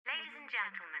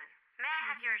gentlemen, may I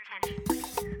have your attention, please?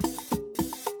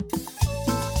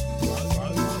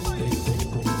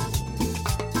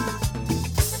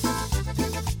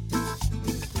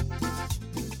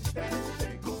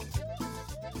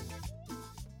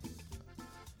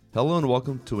 Hello and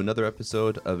welcome to another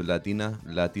episode of Latina,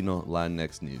 Latino,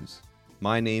 Latinx News.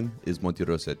 My name is Monty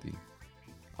Rossetti.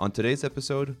 On today's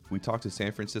episode, we talk to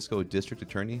San Francisco District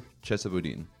Attorney Chesa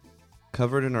Boudin.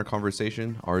 Covered in our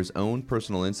conversation are his own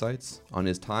personal insights on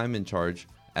his time in charge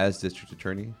as District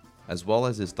Attorney, as well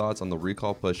as his thoughts on the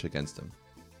recall push against him.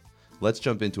 Let's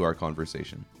jump into our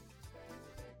conversation.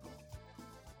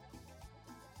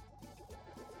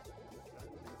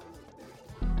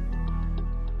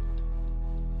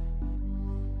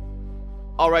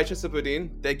 All right, Chesa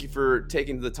Boudin, thank you for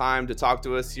taking the time to talk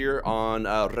to us here on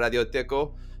Radio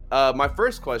Teco. My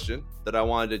first question that I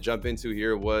wanted to jump into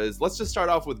here was, let's just start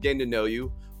off with getting to know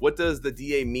you. What does the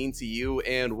DA mean to you,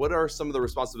 and what are some of the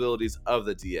responsibilities of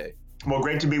the DA? Well,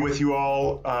 great to be with you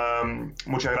all.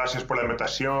 Muchas gracias por la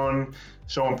invitación.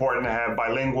 So important to have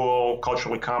bilingual,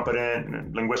 culturally competent,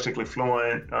 and linguistically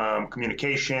fluent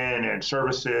communication and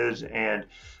services and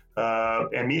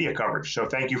media coverage. So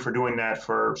thank you for doing that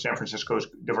for San Francisco's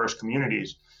diverse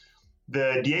communities.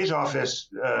 The DA's office,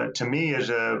 to me, is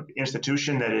an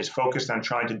institution that is focused on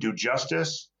trying to do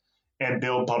justice and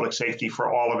build public safety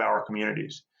for all of our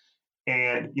communities.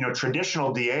 And,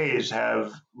 traditional DAs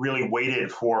have really waited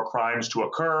for crimes to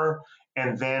occur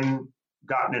and then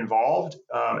gotten involved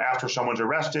after someone's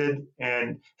arrested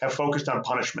and have focused on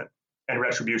punishment and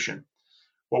retribution.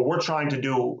 What we're trying to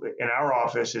do in our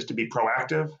office is to be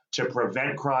proactive, to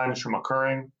prevent crimes from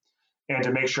occurring, and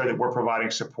to make sure that we're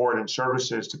providing support and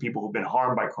services to people who've been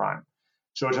harmed by crime.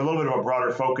 So it's a little bit of a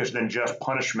broader focus than just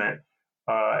punishment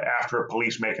after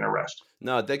police make an arrest.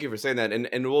 No, thank you for saying that,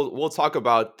 and we'll talk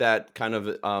about that kind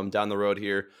of down the road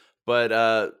here.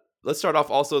 But let's start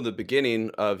off also in the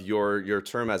beginning of your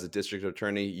term as a district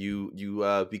attorney.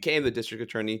 You became the district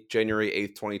attorney January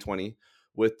 8th, 2020.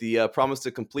 With the promise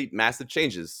to complete massive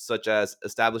changes, such as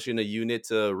establishing a unit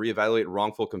to reevaluate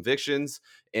wrongful convictions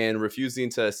and refusing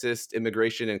to assist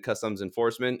Immigration and Customs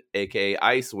Enforcement, aka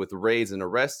ICE, with raids and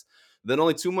arrests. Then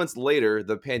only 2 months later,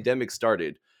 the pandemic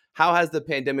started. How has the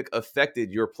pandemic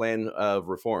affected your plan of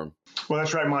reform? Well,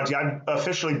 that's right, Monty. I've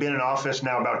officially been in office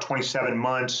now about 27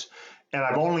 months, and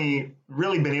I've only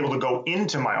really been able to go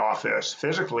into my office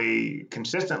physically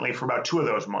consistently for about 2 of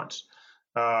those months.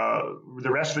 The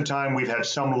rest of the time, we've had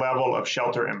some level of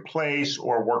shelter in place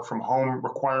or work from home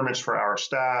requirements for our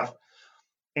staff.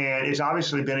 And it's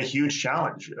obviously been a huge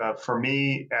challenge for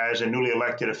me as a newly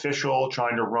elected official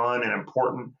trying to run an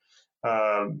important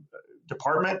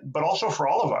department, but also for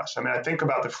all of us. I mean, I think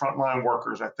about the frontline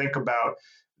workers. I think about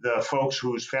the folks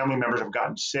whose family members have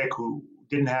gotten sick, who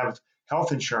didn't have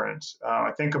health insurance.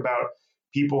 I think about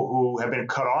people who have been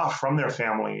cut off from their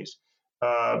families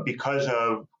because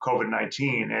of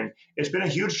COVID-19. And it's been a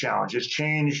huge challenge. It's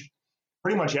changed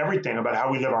pretty much everything about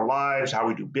how we live our lives, how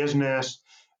we do business,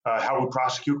 how we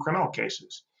prosecute criminal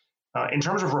cases. In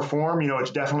terms of reform, it's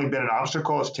definitely been an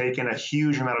obstacle. It's taken a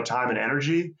huge amount of time and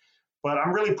energy, but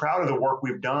I'm really proud of the work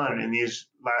we've done in these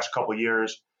last couple of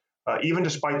years, even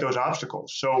despite those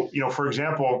obstacles. So, for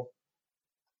example,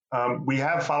 we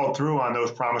have followed through on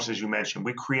those promises you mentioned.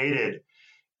 We created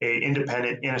an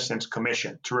independent innocence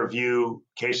commission to review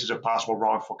cases of possible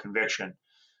wrongful conviction.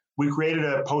 We created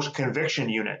a post-conviction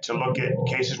unit to look at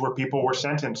cases where people were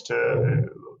sentenced to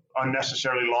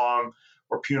unnecessarily long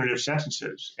or punitive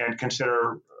sentences and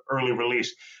consider early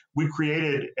release. We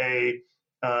created a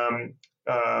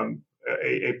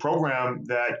program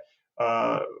that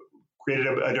created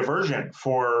a diversion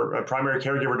for a primary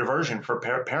caregiver diversion for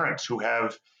parents who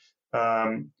have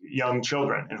young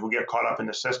children and who get caught up in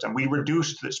the system. We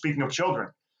reduced, speaking of children,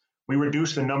 we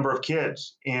reduced the number of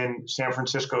kids in San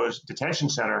Francisco's detention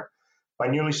center by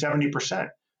nearly 70%.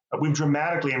 We've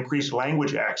dramatically increased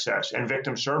language access and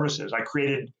victim services. I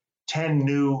created 10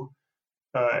 new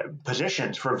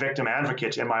positions for victim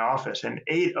advocates in my office, and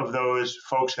 8 of those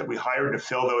folks that we hired to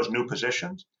fill those new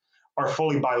positions are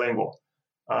fully bilingual.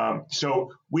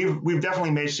 So we've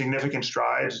definitely made significant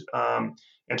strides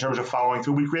in terms of following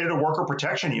through. We created a worker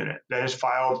protection unit that has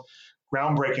filed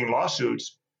groundbreaking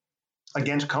lawsuits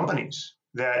against companies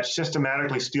that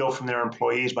systematically steal from their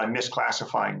employees by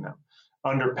misclassifying them,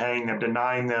 underpaying them,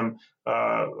 denying them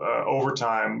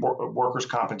overtime, workers'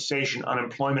 compensation,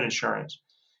 unemployment insurance.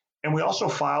 And we also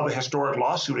filed a historic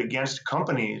lawsuit against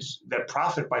companies that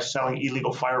profit by selling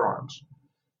illegal firearms,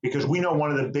 because we know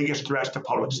one of the biggest threats to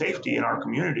public safety in our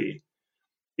community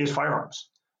is firearms.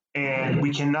 And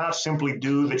we cannot simply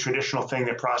do the traditional thing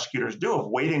that prosecutors do of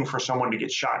waiting for someone to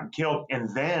get shot and killed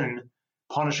and then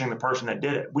punishing the person that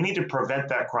did it. We need to prevent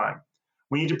that crime.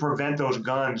 We need to prevent those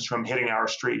guns from hitting our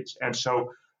streets. And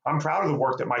so I'm proud of the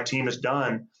work that my team has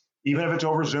done, even if it's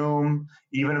over Zoom,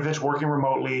 even if it's working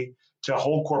remotely, to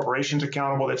hold corporations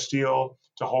accountable that steal,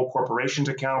 to hold corporations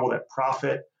accountable that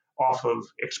profit off of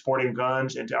exporting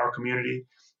guns into our community,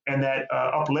 and that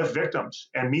uplift victims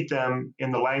and meet them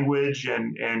in the language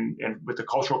and with the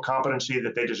cultural competency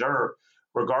that they deserve,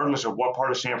 regardless of what part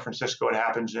of San Francisco it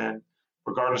happens in,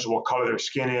 regardless of what color their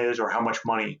skin is or how much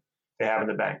money they have in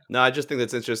the bank. No, I just think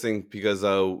that's interesting because,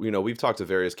 we've talked to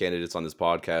various candidates on this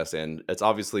podcast, and it's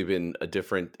obviously been a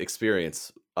different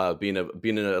experience being an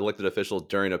elected official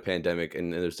during a pandemic,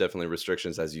 and there's definitely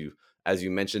restrictions as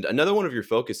you mentioned. Another one of your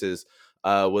focuses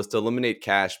was to eliminate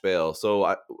cash bail.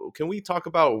 So can we talk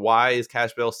about why is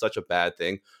cash bail such a bad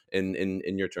thing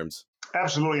in your terms?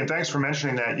 Absolutely. And thanks for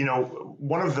mentioning that.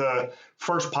 One of the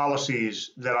first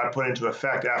policies that I put into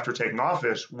effect after taking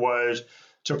office was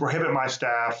to prohibit my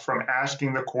staff from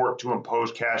asking the court to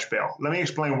impose cash bail. Let me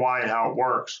explain why and how it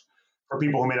works for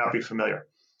people who may not be familiar.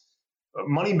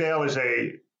 Money bail is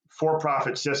a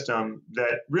for-profit system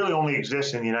that really only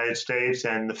exists in the United States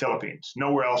and the Philippines,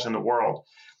 nowhere else in the world.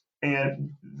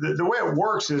 And the way it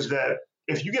works is that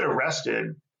if you get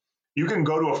arrested, you can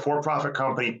go to a for-profit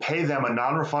company, pay them a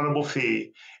non-refundable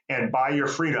fee, and buy your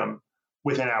freedom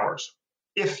within hours,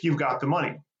 if you've got the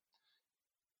money.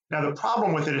 Now, the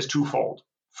problem with it is twofold.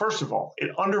 First of all,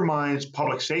 it undermines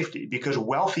public safety because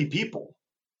wealthy people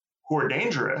who are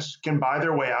dangerous can buy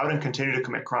their way out and continue to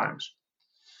commit crimes.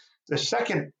 The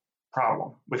second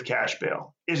problem with cash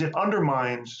bail is it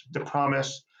undermines the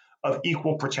promise of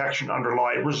equal protection under law.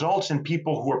 It results in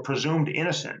people who are presumed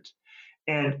innocent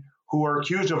and who are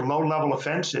accused of low-level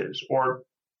offenses or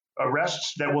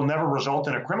arrests that will never result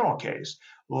in a criminal case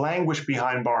languish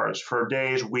behind bars for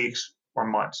days, weeks, or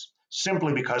months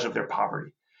simply because of their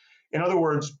poverty. In other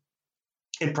words,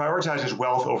 it prioritizes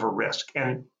wealth over risk.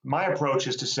 And my approach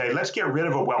is to say, let's get rid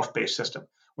of a wealth-based system.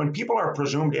 When people are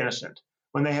presumed innocent,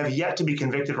 when they have yet to be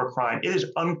convicted of a crime, it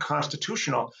is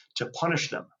unconstitutional to punish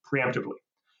them preemptively.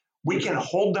 We can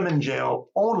hold them in jail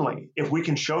only if we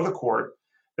can show the court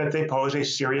that they pose a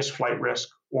serious flight risk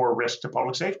or risk to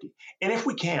public safety. And if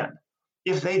we can,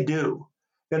 if they do,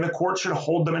 then the court should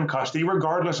hold them in custody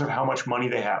regardless of how much money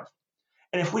they have.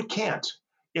 And if we can't,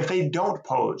 if they don't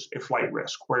pose a flight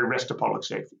risk or a risk to public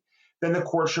safety, then the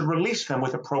court should release them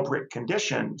with appropriate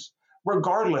conditions,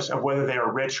 regardless of whether they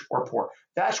are rich or poor.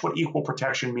 That's what equal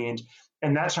protection means.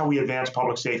 And that's how we advance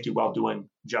public safety while doing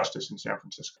justice in San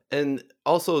Francisco. And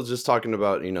also just talking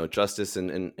about, justice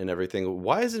and everything,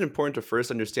 why is it important to first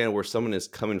understand where someone is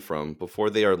coming from before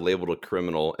they are labeled a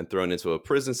criminal and thrown into a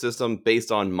prison system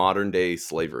based on modern day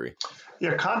slavery?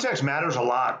 Yeah, context matters a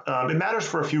lot. It matters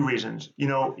for a few reasons.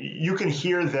 You can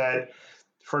hear that,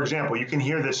 for example, you can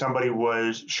hear that somebody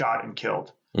was shot and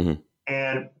killed. Mm-hmm.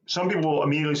 And some people will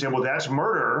immediately say, well, that's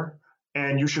murder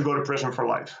and you should go to prison for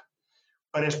life.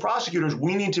 But as prosecutors,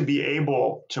 we need to be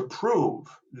able to prove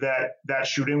that that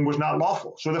shooting was not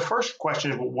lawful. So the first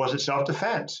question is, well, was it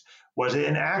self-defense? Was it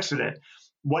an accident?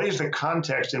 What is the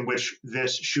context in which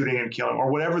this shooting and killing,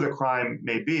 or whatever the crime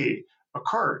may be,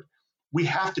 occurred? We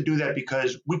have to do that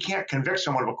because we can't convict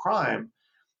someone of a crime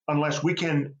unless we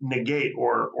can negate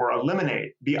or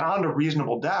eliminate beyond a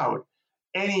reasonable doubt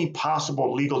any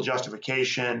possible legal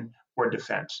justification or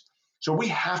defense. So we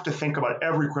have to think about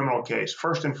every criminal case,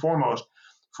 first and foremost,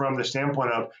 from the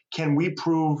standpoint of, can we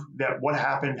prove that what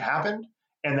happened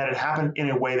and that it happened in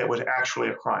a way that was actually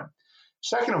a crime?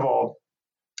 Second of all,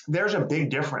 there's a big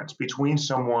difference between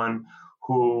someone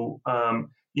who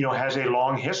has a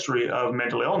long history of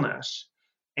mental illness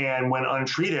and when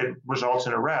untreated results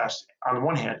in arrest on the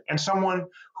one hand, and someone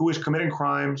who is committing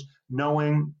crimes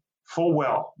knowing full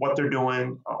well what they're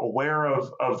doing, aware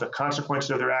of the consequences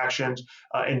of their actions,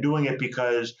 and doing it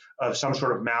because of some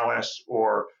sort of malice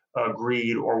or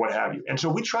greed or what have you. And so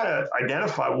we try to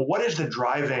identify, well, what is the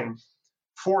driving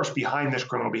force behind this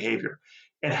criminal behavior?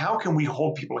 And how can we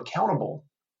hold people accountable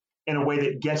in a way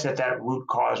that gets at that root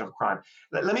cause of crime?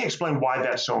 Let me explain why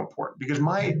that's so important, because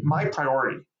my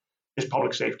priority is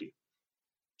public safety.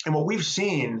 And what we've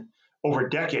seen over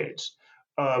decades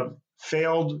of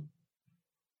failed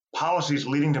policies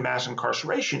leading to mass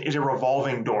incarceration is a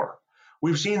revolving door.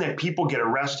 We've seen that people get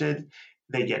arrested,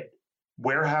 they get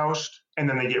warehoused, and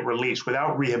then they get released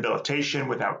without rehabilitation,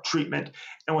 without treatment,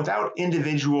 and without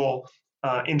individual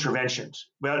interventions,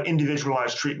 without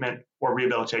individualized treatment or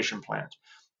rehabilitation plans.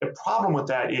 The problem with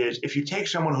that is if you take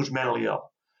someone who's mentally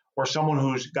ill or someone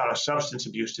who's got a substance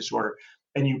abuse disorder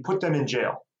and you put them in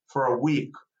jail for a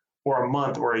week or a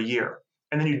month or a year,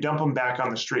 and then you dump them back on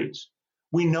the streets.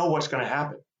 We know what's going to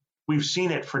happen. We've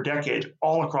seen it for decades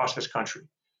all across this country.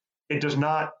 It does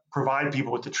not provide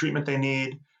people with the treatment they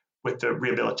need, with the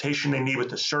rehabilitation they need, with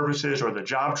the services or the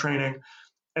job training.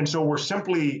 And so we're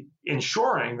simply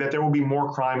ensuring that there will be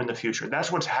more crime in the future.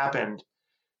 That's what's happened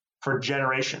for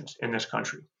generations in this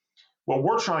country. What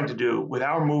we're trying to do with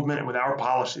our movement and with our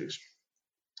policies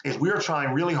is we are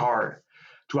trying really hard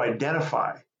to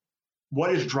identify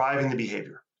what is driving the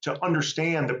behavior, to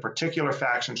understand the particular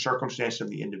facts and circumstances of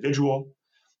the individual,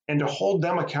 and to hold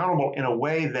them accountable in a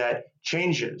way that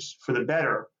changes for the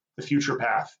better the future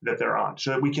path that they're on,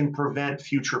 so that we can prevent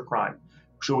future crime,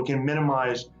 so we can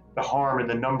minimize the harm and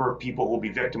the number of people who will be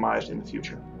victimized in the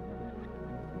future.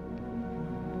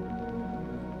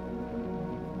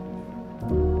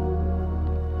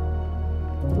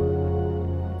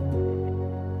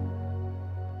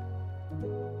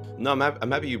 No,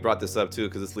 I'm happy you brought this up too,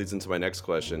 because this leads into my next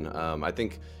question. I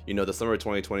think, the summer of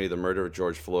 2020, the murder of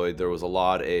George Floyd, there was a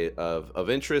lot of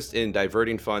interest in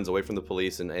diverting funds away from the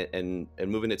police and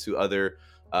moving it to other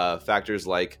factors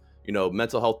like,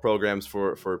 mental health programs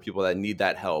for people that need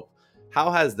that help. How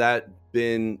has that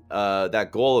been, that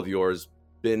goal of yours,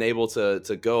 been able to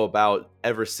go about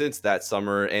ever since that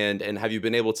summer, and have you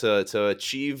been able to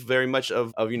achieve very much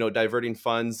of diverting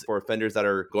funds for offenders that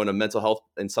are going to mental health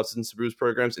and substance abuse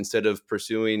programs instead of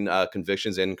pursuing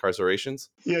convictions and incarcerations?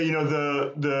 Yeah,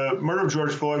 the murder of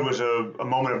George Floyd was a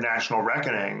moment of national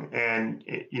reckoning, and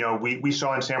we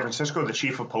saw in San Francisco the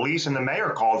chief of police and the mayor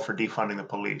called for defunding the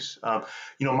police.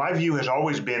 My view has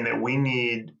always been that we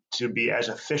need to be as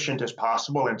efficient as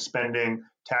possible in spending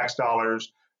tax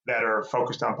dollars that are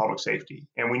focused on public safety.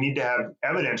 And we need to have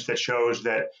evidence that shows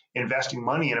that investing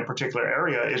money in a particular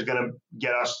area is going to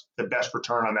get us the best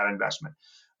return on that investment.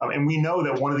 And we know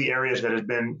that one of the areas that has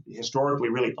been historically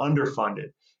really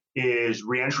underfunded is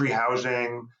reentry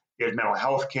housing, is mental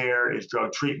health care, is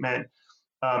drug treatment.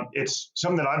 It's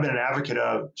something that I've been an advocate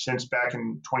of since back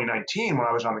in 2019 when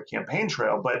I was on the campaign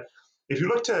trail. But if you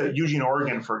look to Eugene,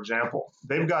 Oregon, for example,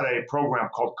 they've got a program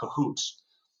called Cahoots,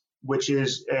 which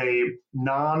is a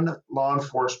non-law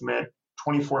enforcement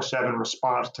 24/7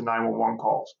 response to 911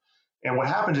 calls. And what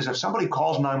happens is if somebody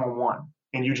calls 911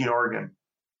 in Eugene, Oregon,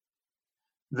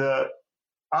 the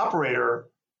operator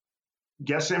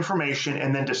gets the information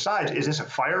and then decides, is this a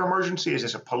fire emergency? Is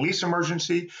this a police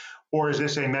emergency? Or is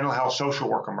this a mental health social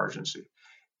work emergency?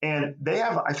 And they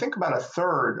have, I think, about a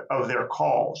third of their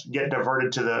calls get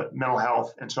diverted to the mental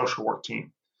health and social work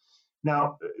team.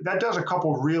 Now, that does a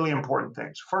couple really important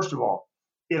things. First of all,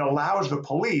 it allows the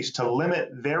police to limit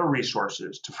their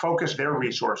resources, to focus their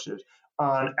resources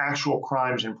on actual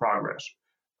crimes in progress,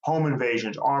 home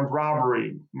invasions, armed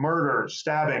robbery, murders,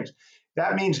 stabbings.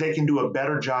 That means they can do a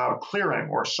better job clearing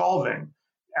or solving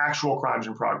actual crimes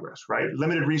in progress, right?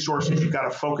 Limited resources, you've got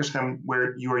to focus them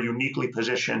where you are uniquely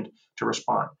positioned to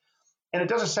respond. And it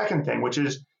does a second thing, which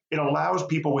is it allows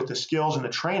people with the skills and the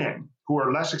training who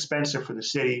are less expensive for the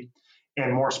city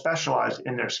and more specialized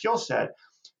in their skill set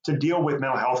to deal with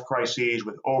mental health crises,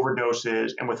 with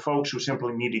overdoses, and with folks who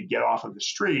simply need to get off of the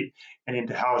street and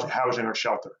into housing or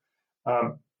shelter.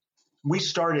 We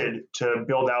started to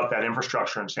build out that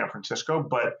infrastructure in San Francisco,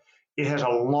 but it has a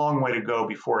long way to go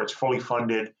before it's fully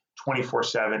funded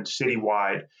 24/7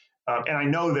 citywide. And I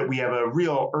know that we have a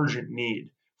real urgent need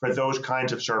for those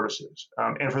kinds of services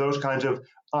and for those kinds of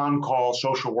on-call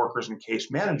social workers and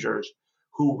case managers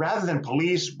who, rather than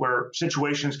police where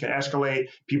situations can escalate,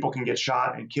 people can get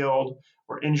shot and killed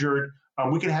or injured,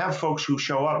 we can have folks who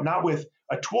show up not with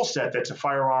a tool set that's a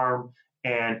firearm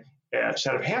and a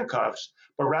set of handcuffs,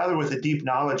 but rather with a deep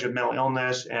knowledge of mental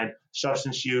illness and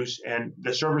substance use and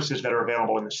the services that are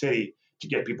available in the city to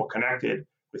get people connected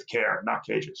with care, not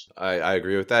cages. I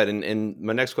agree with that. And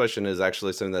my next question is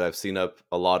actually something that I've seen up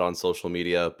a lot on social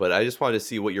media, but I just wanted to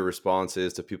see what your response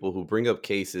is to people who bring up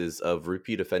cases of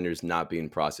repeat offenders not being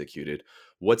prosecuted.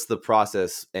 What's the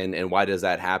process and why does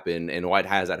that happen? And why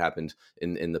has that happened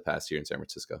in the past year in San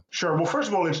Francisco? Sure. Well, first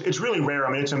of all, it's really rare.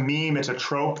 I mean, it's a meme. It's a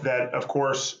trope that, of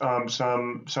course,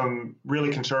 some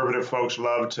really conservative folks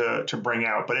love to bring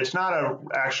out. But it's not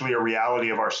actually a reality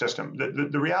of our system.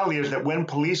 The reality is that when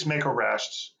police make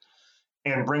arrests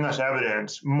and bring us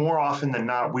evidence, more often than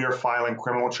not, we are filing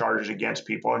criminal charges against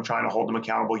people and trying to hold them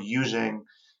accountable using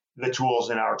the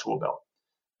tools in our tool belt.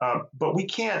 But we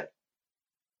can't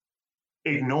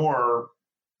ignore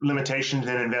limitations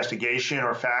in investigation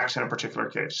or facts in a particular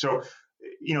case. So,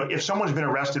 if someone's been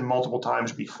arrested multiple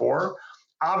times before,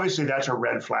 obviously that's a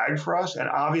red flag for us. And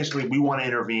obviously we want to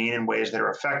intervene in ways that are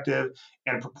effective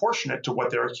and proportionate to what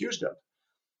they're accused of.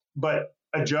 But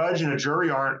a judge and a jury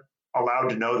aren't allowed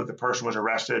to know that the person was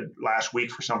arrested last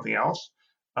week for something else.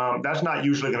 That's not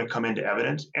usually going to come into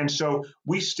evidence. And so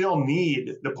we still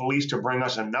need the police to bring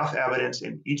us enough evidence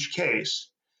in each case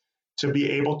to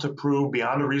be able to prove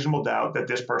beyond a reasonable doubt that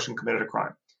this person committed a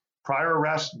crime. Prior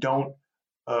arrests don't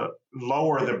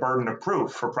lower the burden of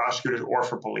proof for prosecutors or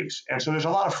for police. And so there's a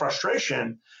lot of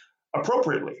frustration,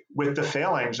 appropriately, with the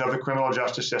failings of the criminal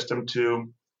justice system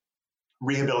to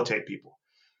rehabilitate people.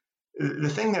 The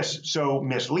thing that's so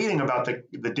misleading about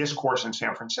the discourse in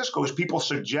San Francisco is people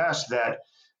suggest that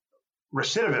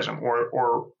recidivism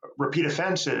or repeat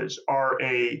offenses are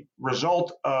a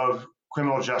result of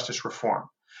criminal justice reform,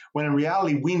 when in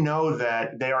reality, we know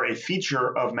that they are a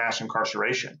feature of mass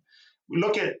incarceration. We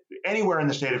look at anywhere in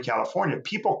the state of California,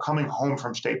 people coming home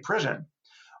from state prison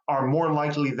are more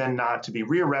likely than not to be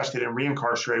rearrested and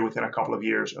reincarcerated within a couple of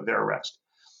years of their arrest.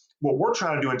 What we're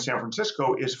trying to do in San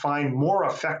Francisco is find more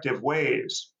effective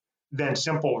ways than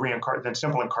simple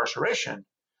incarceration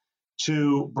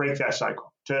to break that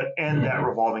cycle, to end that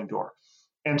revolving door.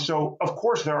 And so, of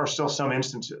course, there are still some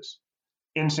instances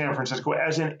in San Francisco,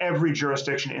 as in every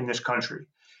jurisdiction in this country,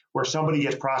 where somebody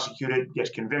gets prosecuted, gets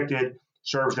convicted,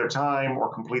 serves their time,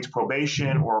 or completes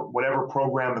probation, or whatever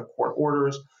program the court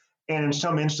orders, and in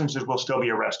some instances will still be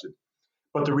arrested.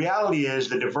 But the reality is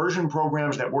the diversion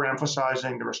programs that we're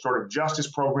emphasizing, the restorative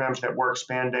justice programs that we're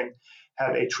expanding,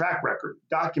 have a track record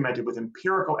documented with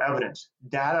empirical evidence,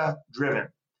 data-driven,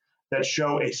 that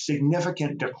show a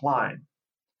significant decline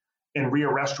in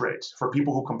rearrest rates for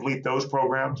people who complete those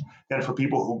programs than for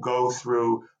people who go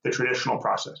through the traditional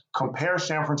process. Compare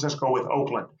San Francisco with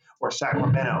Oakland or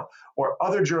Sacramento or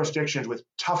other jurisdictions with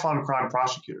tough on crime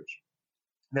prosecutors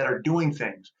that are doing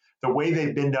things the way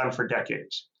they've been done for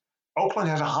decades. Oakland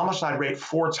has a homicide rate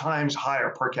 4 times higher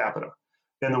per capita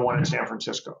than the one in San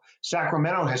Francisco.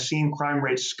 Sacramento has seen crime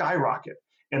rates skyrocket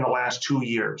in the last 2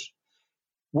 years.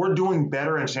 We're doing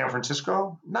better in San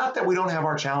Francisco. Not that we don't have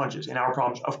our challenges and our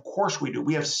problems. Of course we do.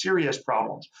 We have serious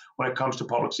problems when it comes to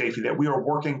public safety that we are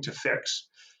working to fix.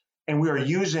 And we are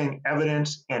using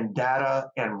evidence and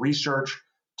data and research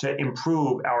to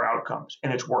improve our outcomes,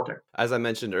 and it's working. As I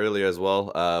mentioned earlier as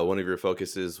well, one of your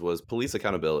focuses was police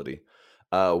accountability.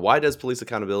 Why does police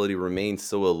accountability remain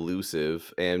so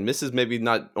elusive? And this is maybe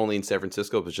not only in San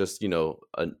Francisco, but just,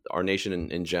 our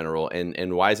nation in general.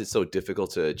 And why is it so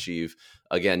difficult to achieve,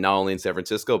 again, not only in San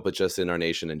Francisco, but just in our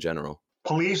nation in general?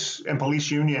 Police and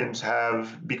police unions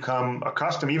have become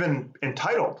accustomed, even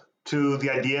entitled, to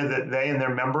the idea that they and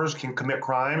their members can commit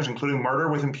crimes, including murder,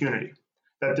 with impunity,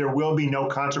 that there will be no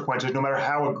consequences, no matter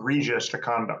how egregious the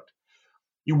conduct.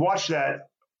 You watch that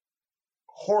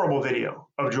horrible video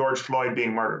of George Floyd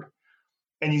being murdered,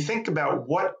 and you think about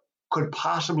what could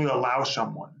possibly allow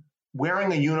someone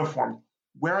wearing a uniform,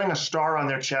 wearing a star on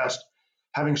their chest,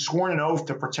 having sworn an oath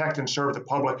to protect and serve the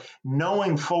public,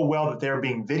 knowing full well that they're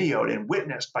being videoed and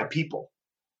witnessed by people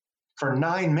for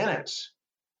 9 minutes,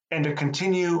 and to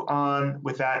continue on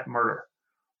with that murder.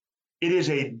 It is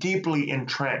a deeply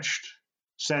entrenched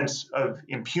sense of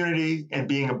impunity and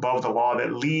being above the law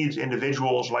that leads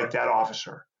individuals like that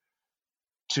officer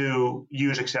to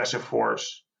use excessive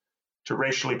force, to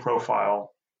racially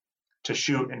profile, to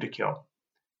shoot and to kill.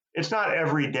 It's not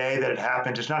every day that it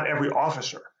happens. It's not every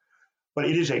officer, but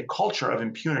it is a culture of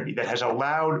impunity that has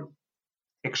allowed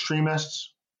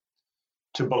extremists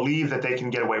to believe that they can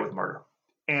get away with murder.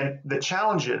 And the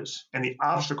challenges and the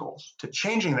obstacles to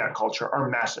changing that culture are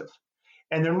massive.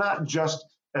 And they're not just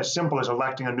as simple as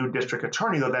electing a new district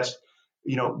attorney, though that's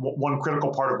one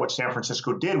critical part of what San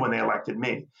Francisco did when they elected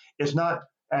me. It's not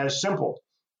as simple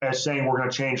as saying we're going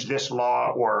to change this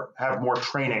law or have more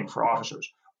training for officers.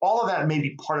 All of that may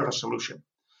be part of a solution,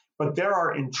 but there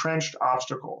are entrenched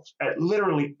obstacles at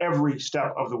literally every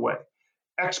step of the way.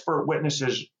 Expert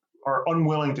witnesses are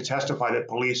unwilling to testify that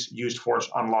police used force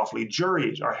unlawfully.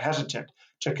 Juries are hesitant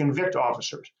to convict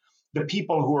officers. The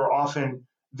people who are often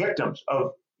victims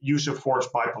of use of force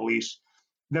by police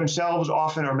themselves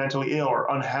often are mentally ill or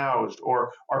unhoused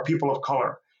or are people of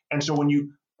color. And so when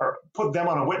you put them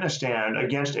on a witness stand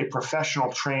against a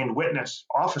professional trained witness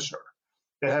officer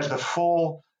that has the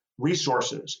full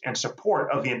resources and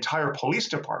support of the entire police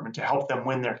department to help them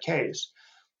win their case,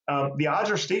 the odds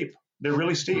are steep. They're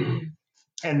really steep.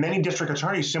 And many district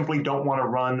attorneys simply don't want to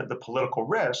run the political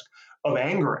risk of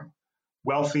angering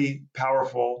wealthy,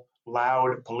 powerful,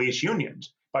 loud police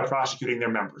unions by prosecuting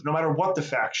their members, no matter what the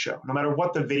facts show, no matter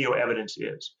what the video evidence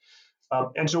is.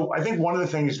 And so I think one of the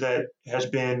things that has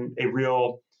been a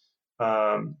real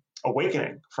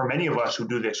awakening for many of us who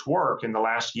do this work in the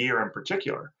last year in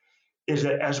particular is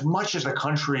that as much as the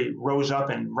country rose up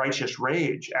in righteous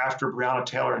rage after Breonna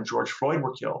Taylor and George Floyd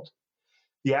were killed,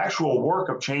 the actual work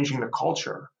of changing the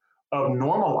culture, of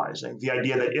normalizing the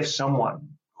idea that if someone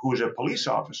who's a police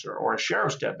officer or a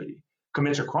sheriff's deputy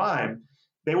commits a crime,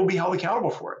 they will be held accountable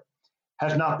for it,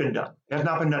 has not been done. It has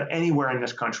not been done anywhere in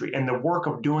this country. And the work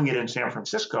of doing it in San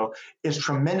Francisco is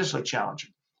tremendously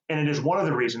challenging. And it is one of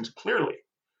the reasons, clearly,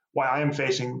 why I am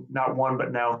facing not one,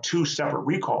 but now two separate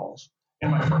recalls in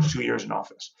my first 2 years in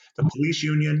office. The police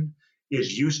union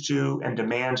is used to and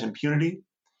demands impunity,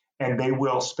 and they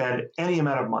will spend any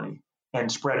amount of money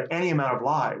and spread any amount of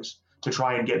lies to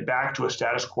try and get back to a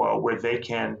status quo where they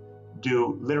can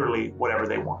do literally whatever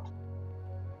they want.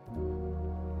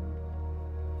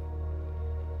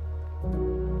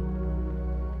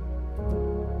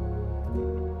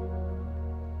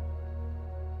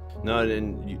 No,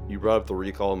 and you brought up the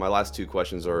recall. My last two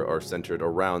questions are centered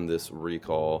around this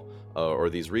recall or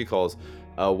these recalls.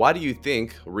 Why do you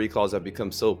think recalls have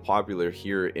become so popular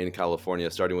here in California,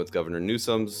 starting with Governor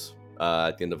Newsom's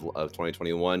at the end of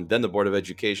 2021, then the Board of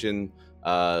Education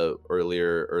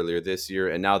earlier this year,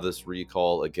 and now this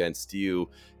recall against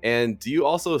you? And do you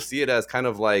also see it as kind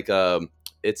of like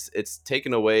it's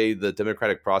taken away the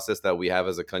democratic process that we have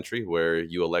as a country, where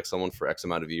you elect someone for X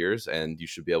amount of years and you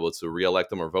should be able to reelect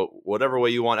them or vote whatever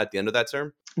way you want at the end of that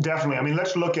term? Definitely. I mean,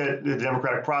 let's look at the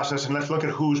democratic process and let's look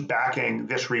at who's backing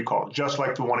this recall, just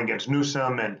like the one against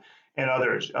Newsom and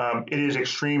others. It is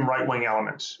extreme right-wing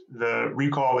elements. The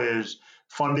recall is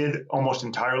funded almost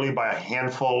entirely by a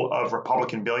handful of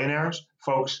Republican billionaires,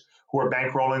 folks who are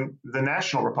bankrolling the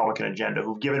national Republican agenda,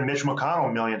 who've given Mitch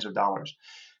McConnell millions of dollars.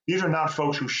 These are not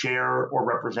folks who share or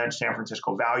represent San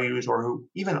Francisco values or who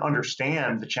even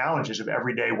understand the challenges of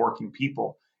everyday working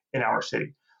people in our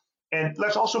city. And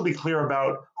let's also be clear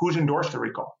about who's endorsed the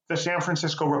recall: the San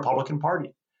Francisco Republican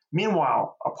Party.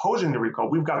 Meanwhile, opposing the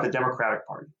recall, we've got the Democratic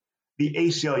Party, the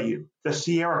ACLU, the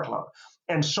Sierra Club,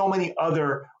 and so many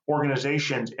other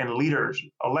organizations and leaders,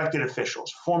 elected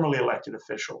officials, formerly elected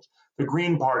officials, the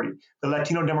Green Party, the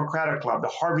Latino Democratic Club, the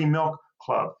Harvey Milk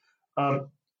Club.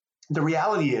 The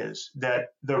reality is that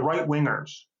the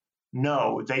right-wingers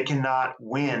know they cannot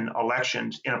win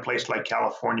elections in a place like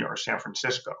California or San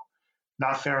Francisco.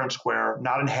 Not fair and square,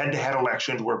 not in head-to-head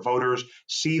elections where voters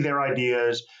see their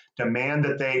ideas, demand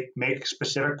that they make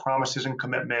specific promises and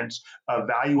commitments,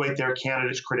 evaluate their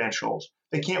candidates' credentials.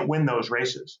 They can't win those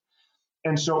races.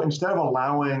 And so instead of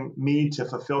allowing me to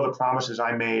fulfill the promises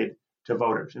I made to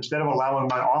voters, instead of allowing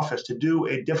my office to do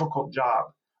a difficult job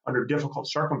under difficult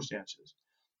circumstances,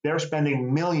 they're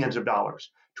spending millions of dollars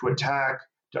to attack,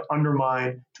 to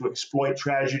undermine, to exploit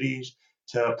tragedies,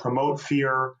 to promote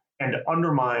fear, and to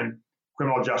undermine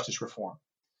criminal justice reform.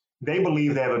 They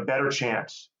believe they have a better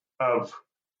chance of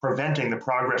preventing the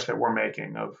progress that we're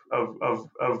making, of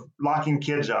locking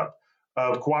kids up,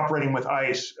 of cooperating with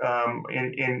ICE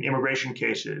in immigration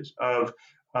cases, of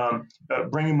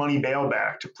bringing money bail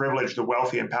back to privilege the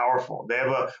wealthy and powerful. They have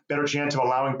a better chance of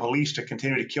allowing police to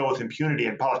continue to kill with impunity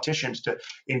and politicians to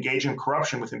engage in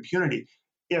corruption with impunity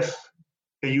if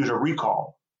they use a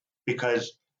recall,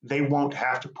 because they won't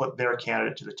have to put their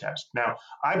candidate to the test. Now,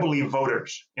 I believe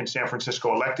voters in San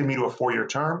Francisco elected me to a 4-year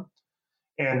term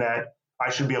and that I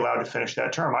should be allowed to finish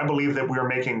that term. I believe that we are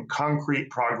making concrete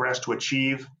progress to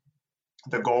achieve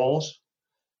the goals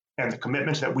and the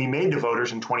commitments that we made to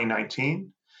voters in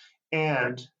 2019.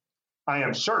 And I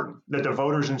am certain that the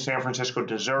voters in San Francisco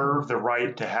deserve the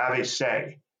right to have a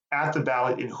say at the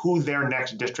ballot in who their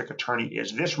next district attorney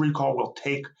is. This recall will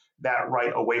take that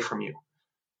right away from you.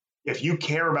 If you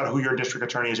care about who your district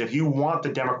attorney is, if you want the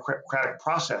democratic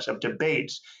process of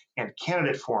debates and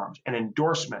candidate forums and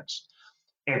endorsements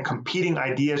and competing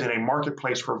ideas in a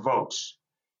marketplace for votes,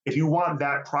 if you want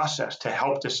that process to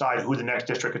help decide who the next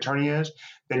district attorney is,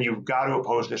 then you've got to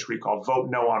oppose this recall. Vote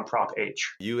no on Prop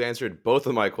H. You answered both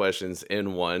of my questions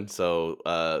in one, so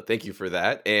thank you for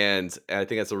that. And I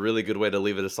think that's a really good way to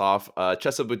leave us off.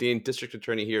 Chesa Boudin, District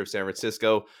Attorney here of San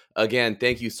Francisco. Again,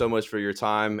 thank you so much for your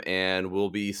time, and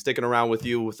we'll be sticking around with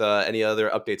you with any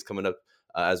other updates coming up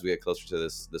as we get closer to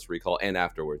this recall and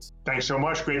afterwards. Thanks so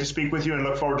much. Great to speak with you, and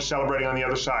look forward to celebrating on the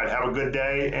other side. Have a good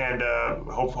day, and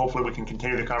hopefully we can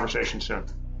continue the conversation soon.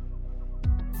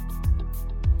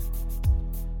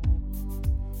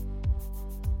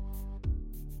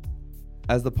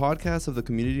 As the podcast of the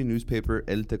community newspaper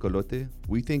El Tecolote,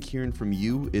 we think hearing from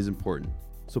you is important.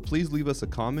 So please leave us a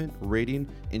comment, rating,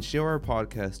 and share our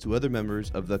podcast to other members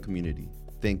of the community.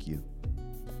 Thank you.